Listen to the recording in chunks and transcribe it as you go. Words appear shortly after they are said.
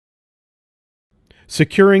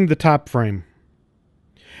Securing the top frame.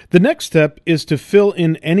 The next step is to fill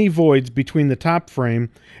in any voids between the top frame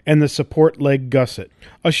and the support leg gusset.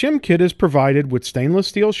 A shim kit is provided with stainless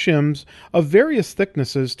steel shims of various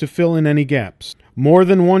thicknesses to fill in any gaps. More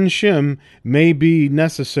than one shim may be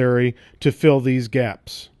necessary to fill these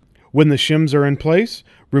gaps. When the shims are in place,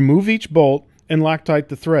 remove each bolt and Loctite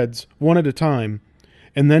the threads one at a time,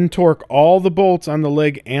 and then torque all the bolts on the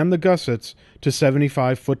leg and the gussets to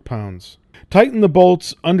 75 foot-pounds. Tighten the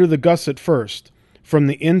bolts under the gusset first, from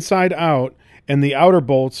the inside out, and the outer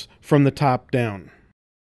bolts from the top down.